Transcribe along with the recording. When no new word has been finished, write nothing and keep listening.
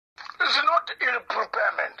is not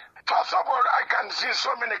ill-preparation. First of all, I can see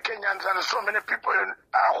so many Kenyans and so many people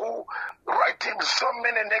who writing so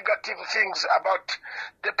many negative things about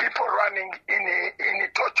the people running in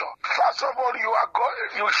Tokyo. First of all,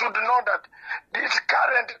 you should know that this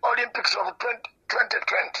current Olympics of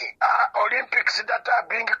 2020 are Olympics that are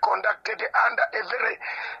being conducted under a very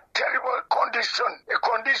terrible condition, a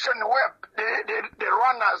condition where the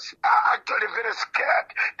runners are actually very scared.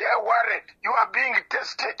 They are worried. You are being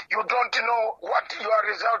tested. You don't know what your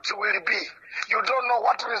results will be. You don't know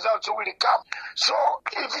what results will come. So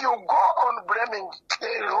if you go on blaming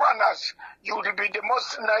the runners, you will be the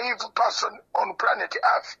most naive person on planet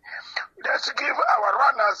Earth. Let's give our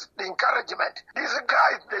runners the encouragement. These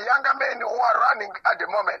guys, the younger men who are running at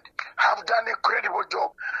the moment, have done a incredible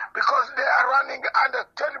job because they are running under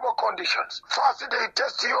terrible conditions. First, they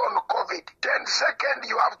test you on COVID. Then second,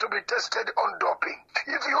 you have to be tested on doping.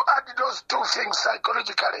 If you add those two things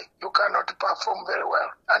psychologically, you cannot perform very well.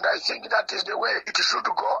 And I think that is the way it should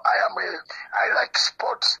go. I like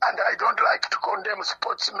sports, and I don't like to condemn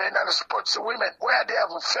sportsmen and sportswomen where they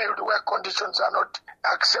have failed, where conditions are not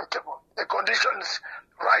acceptable. The conditions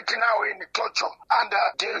right now in Tokyo and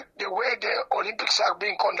the way the Olympics are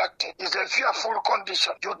being conducted is a fearful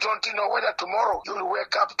condition. You don't know whether tomorrow you will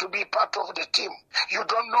wake up to be part of the team. You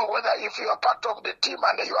don't know whether if you are part of the team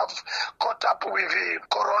and you have caught up with the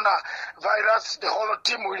coronavirus, the whole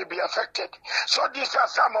team will be affected. So these are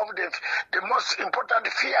some of the most important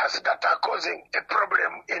fears that are causing a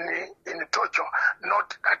problem in Tokyo,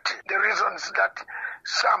 not that the reasons that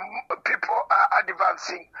some people are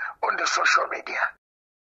advancing on the social media.